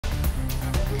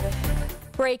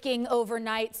Breaking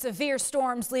overnight, severe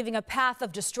storms leaving a path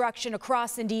of destruction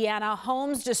across Indiana.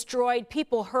 Homes destroyed,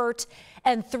 people hurt,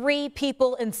 and 3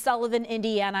 people in Sullivan,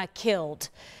 Indiana killed.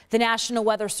 The National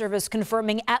Weather Service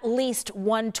confirming at least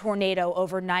 1 tornado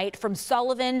overnight. From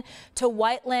Sullivan to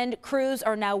Whiteland, crews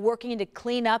are now working to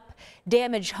clean up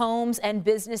damaged homes and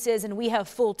businesses, and we have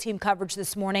full team coverage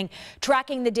this morning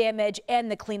tracking the damage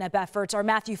and the cleanup efforts. Our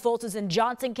Matthew Foltz is in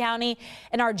Johnson County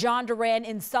and our John Duran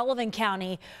in Sullivan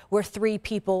County, where 3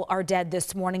 people are dead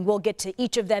this morning. We'll get to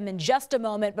each of them in just a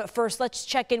moment, but first let's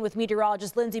check in with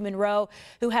meteorologist Lindsay Monroe,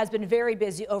 who has been very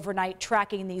busy overnight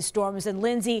tracking these storms. And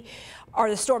Lindsay, are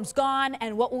the storms gone,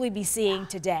 and what will we be seeing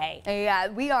today? Yeah,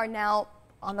 we are now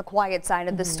on the quiet side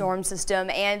of the storm system,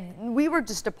 and we were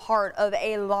just a part of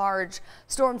a large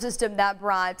storm system that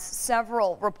brought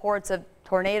several reports of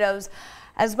tornadoes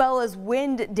as well as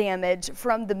wind damage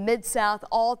from the Mid-South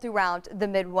all throughout the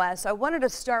Midwest. So I wanted to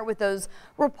start with those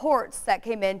reports that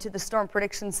came into the Storm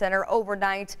Prediction Center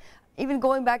overnight. Even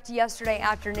going back to yesterday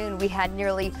afternoon, we had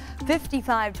nearly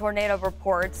 55 tornado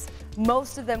reports,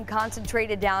 most of them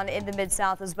concentrated down in the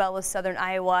Mid-South as well as southern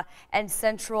Iowa and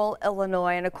central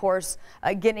Illinois. And of course,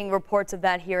 getting reports of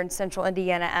that here in central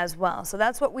Indiana as well. So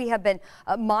that's what we have been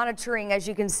monitoring, as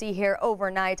you can see here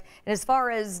overnight. And as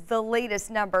far as the latest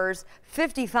numbers,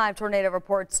 55 tornado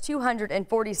reports,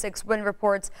 246 wind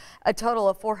reports, a total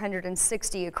of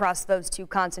 460 across those 2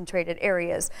 concentrated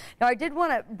areas. Now, I did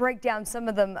want to break down some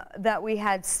of them that we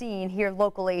had seen here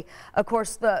locally. Of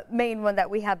course, the main one that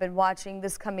we have been watching,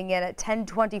 this coming in at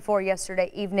 10:24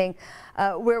 yesterday evening,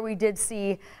 where we did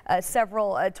see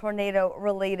several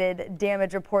tornado-related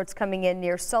damage reports coming in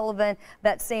near Sullivan.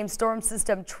 That same storm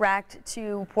system tracked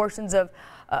to portions of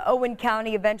Owen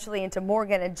County, eventually into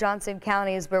Morgan and Johnson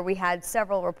counties, where we had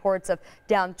several reports of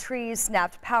downed trees,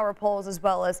 snapped power poles, as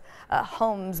well as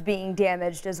homes being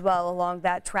damaged as well along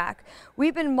that track.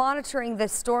 We've been monitoring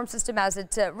this storm system as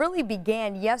it really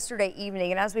began yesterday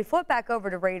evening, and as we flip back over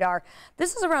to radar,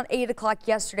 this is around 8 o'clock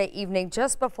yesterday evening,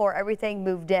 just before everything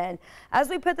moved in. As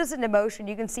we put this into motion,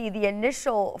 you can see the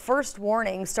initial first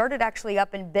warning started actually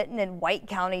up in Benton and White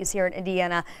counties here in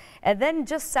Indiana, and then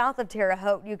just south of Terre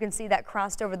Haute, you can see that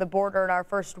crossed over the border, and our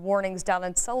first warnings down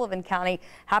in Sullivan County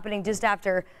happening just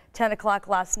after 10 o'clock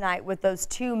last night, with those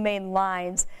 2 main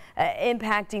lines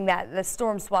impacting the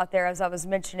storm spot there, as I was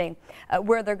mentioning,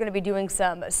 where they're going to be doing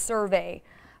some survey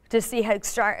to see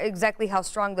exactly how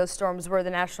strong those storms were. The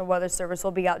National Weather Service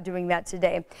will be out doing that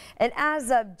today. And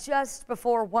as of just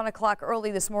before 1 o'clock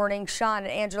early this morning, Sean and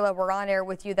Angela were on air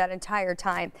with you that entire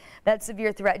time. That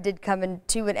severe threat did come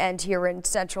to an end here in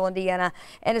central Indiana.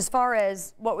 And as far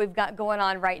as what we've got going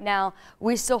on right now,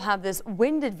 we still have this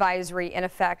wind advisory in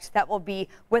effect that will be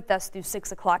with us through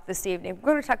 6 o'clock this evening.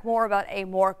 We're going to talk more about a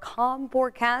more calm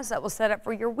forecast that will set up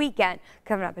for your weekend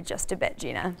coming up in just a bit,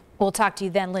 Gina. We'll talk to you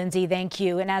then, Lindsay. Thank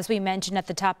you. And as we mentioned at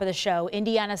the top of the show,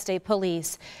 Indiana State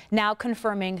Police now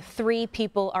confirming 3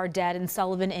 people are dead in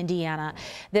Sullivan, Indiana.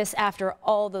 This after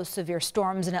all those severe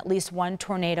storms and at least 1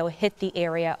 tornado hit the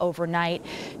area overnight.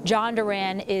 John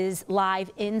Duran is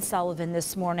live in Sullivan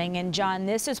this morning. And John,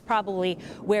 this is probably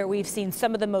where we've seen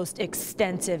some of the most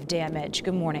extensive damage.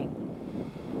 Good morning.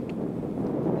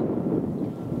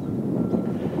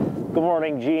 Good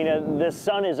morning, Gina. The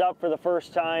sun is up for the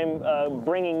first time,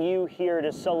 bringing you here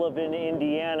to Sullivan,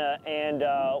 Indiana, and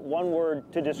one word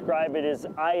to describe it is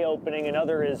eye-opening,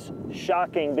 another is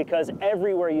shocking, because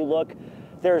everywhere you look,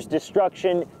 there's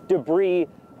destruction, debris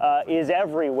is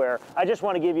everywhere. I just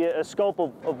want to give you a scope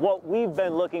of what we've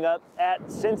been looking up at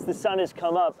since the sun has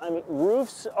come up. I mean,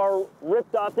 roofs are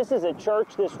ripped off. This is a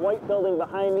church, this white building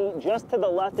behind me. Just to the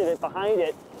left of it, behind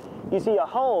it, you see a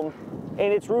home,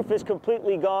 and its roof is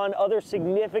completely gone. Other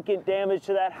significant damage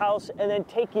to that house. And then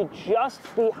take you just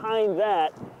behind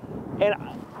that, and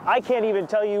I can't even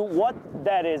tell you what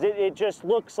that is. It just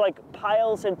looks like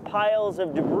piles and piles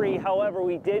of debris. However,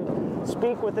 we did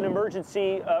speak with an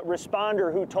emergency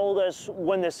responder who told us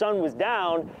when the sun was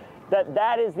down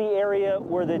that is the area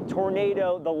where the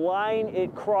tornado, the line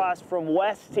it crossed from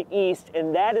west to east,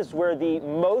 and that is where the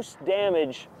most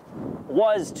damage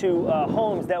was to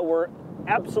homes that were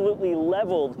absolutely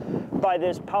leveled by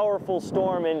this powerful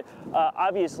storm, and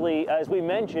obviously, as we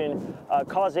mentioned,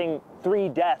 causing 3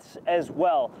 deaths as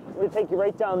well. I'm going to take you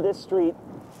right down this street.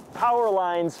 Power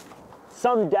lines,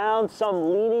 some down,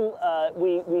 some leaning.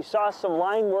 We saw some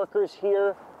line workers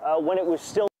here when it was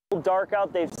still dark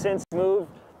out. They've since moved.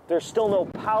 There's still no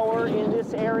power in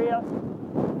this area.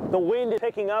 The wind is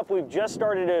picking up. We've just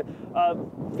started to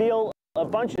feel a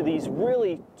bunch of these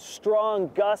really strong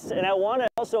gusts, and I want to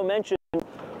also mention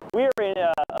we are in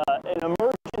an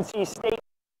emergency state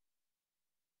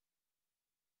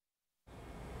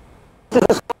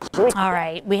All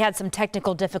right, we had some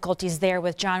technical difficulties there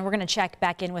with John. We're going to check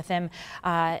back in with him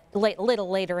little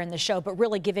later in the show, but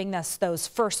really giving us those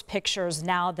first pictures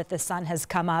now that the sun has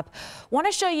come up. Want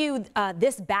to show you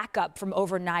this backup from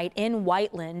overnight in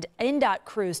Whiteland. INDOT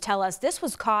crews tell us this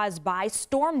was caused by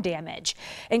storm damage,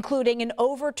 including an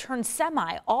overturned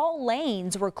semi. All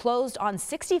lanes were closed on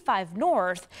 65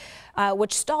 North,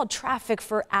 which stalled traffic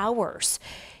for hours.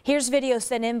 Here's video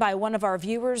sent in by one of our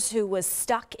viewers who was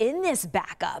stuck in this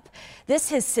backup.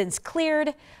 This has since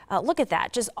cleared. Look at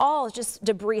that, just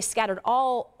debris scattered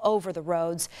all over the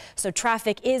roads. So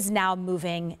traffic is now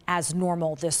moving as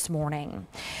normal this morning.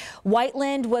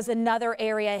 Whiteland was another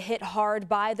area hit hard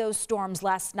by those storms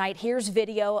last night. Here's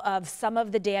video of some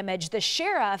of the damage. The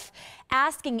sheriff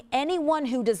asking anyone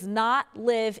who does not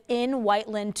live in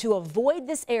Whiteland to avoid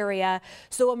this area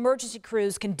so emergency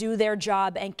crews can do their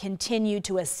job and continue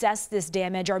to assess this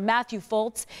damage. Our Matthew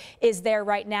Foltz is there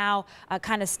right now,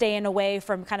 kind of staying away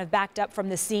from, kind of backed up from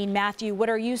the scene. Matthew, what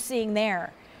are you seeing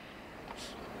there?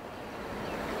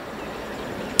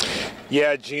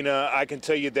 Yeah, Gina, I can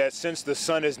tell you that since the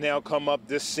sun has now come up,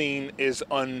 this scene is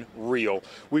unreal.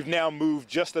 We've now moved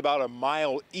just about a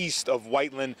mile east of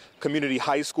Whiteland Community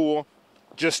High School.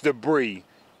 Just debris,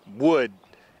 wood,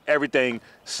 everything,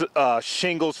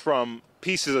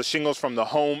 pieces of shingles from the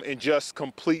home, and just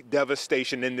complete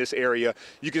devastation in this area.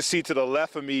 You can see to the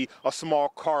left of me, a small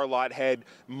car lot had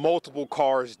multiple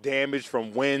cars damaged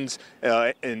from winds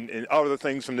and other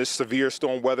things from this severe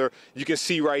storm weather. You can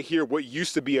see right here what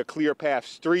used to be a clear path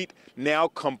street, now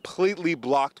completely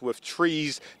blocked with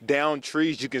trees, downed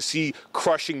trees. You can see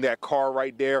crushing that car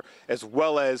right there, as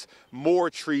well as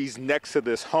more trees next to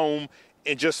this home,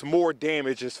 and just more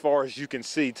damage as far as you can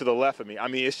see to the left of me. I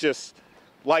mean, it's just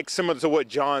like similar to what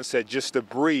John said, just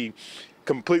debris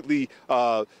completely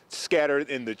scattered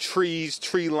in the trees,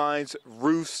 tree lines,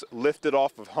 roofs lifted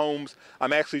off of homes.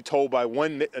 I'm actually told by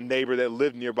one neighbor that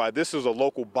lived nearby, this is a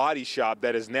local body shop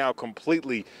that is now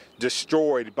completely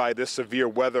destroyed by this severe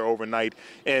weather overnight.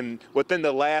 And within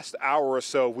the last hour or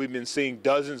so, we've been seeing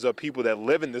dozens of people that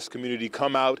live in this community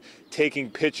come out, taking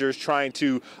pictures, trying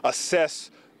to assess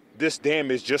this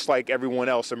damage just like everyone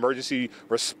else. Emergency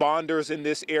responders in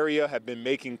this area have been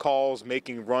making calls,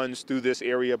 making runs through this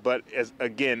area, but as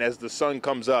the sun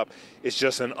comes up, it's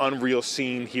just an unreal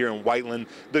scene here in Whiteland.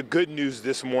 The good news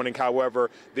this morning,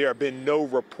 however, there have been no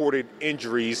reported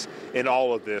injuries in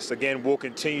all of this. Again, we'll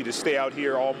continue to stay out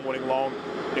here all morning long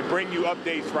and bring you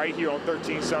updates right here on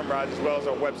 13 Sunrise, as well as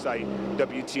our website,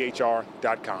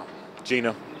 WTHR.com.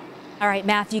 Gina. All right,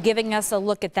 Matthew, giving us a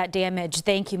look at that damage.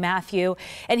 Thank you, Matthew.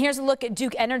 And here's a look at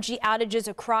Duke Energy outages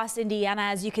across Indiana.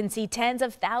 As you can see, tens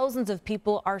of thousands of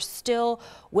people are still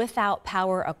without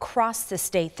power across the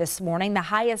state this morning. The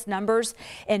highest numbers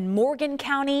in Morgan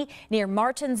County, near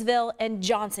Martinsville, and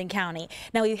Johnson County.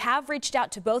 Now, we have reached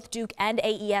out to both Duke and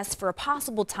AES for a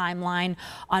possible timeline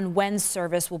on when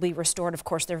service will be restored. Of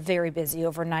course, they're very busy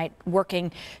overnight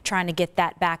working, trying to get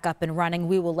that back up and running.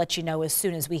 We will let you know as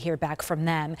soon as we hear back from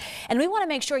them. And we want to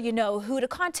make sure you know who to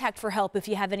contact for help if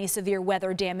you have any severe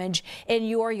weather damage in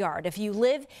your yard. If you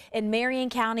live in Marion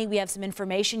County, we have some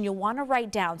information you'll want to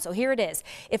write down. So here it is.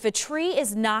 If a tree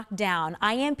is knocked down,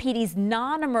 IMPD's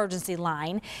non-emergency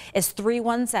line is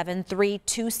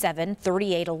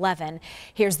 317-327-3811.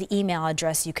 Here's the email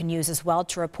address you can use as well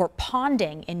to report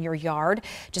ponding in your yard.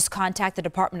 Just contact the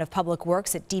Department of Public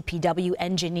Works at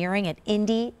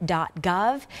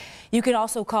dpwengineering@indy.gov. You can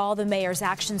also call the Mayor's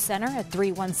Action Center at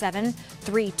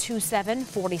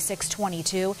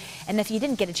 317-327-4622. And if you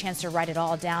didn't get a chance to write it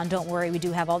all down, don't worry, we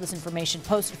do have all this information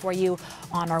posted for you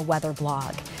on our weather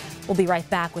blog. We'll be right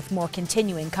back with more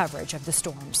continuing coverage of the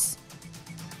storms.